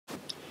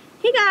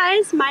Hey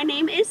guys, my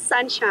name is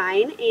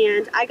Sunshine,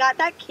 and I got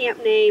that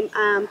camp name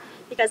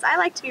because I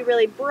like to be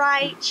really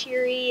bright,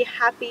 cheery,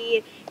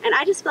 happy, and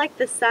I just feel like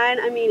the sun,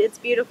 it's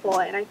beautiful,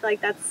 and I feel like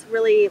that's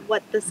really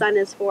what the sun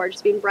is for,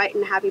 just being bright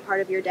and happy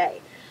part of your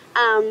day.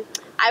 Um,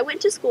 I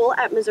went to school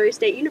at Missouri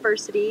State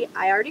University.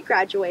 I already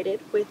graduated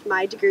with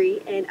my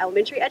degree in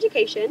elementary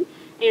education,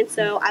 and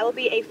so I will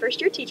be a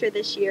first-year teacher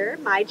this year.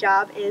 My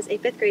job is a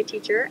fifth grade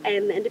teacher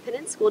in the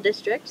independent school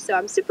district, so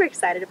I'm super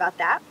excited about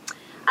that.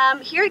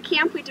 Here at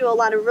camp we do a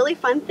lot of really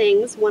fun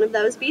things, one of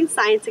those being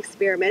science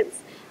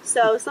experiments.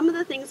 So some of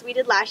the things we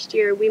did last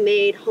year, we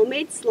made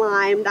homemade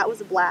slime, that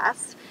was a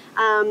blast.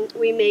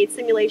 We made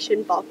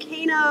simulation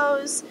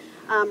volcanoes,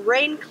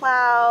 rain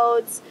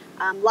clouds,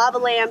 lava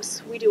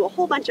lamps. We do a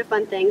whole bunch of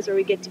fun things where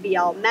we get to be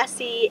all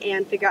messy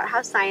and figure out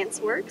how science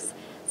works.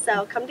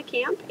 So come to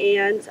camp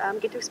and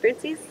get to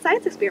experience these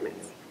science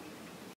experiments.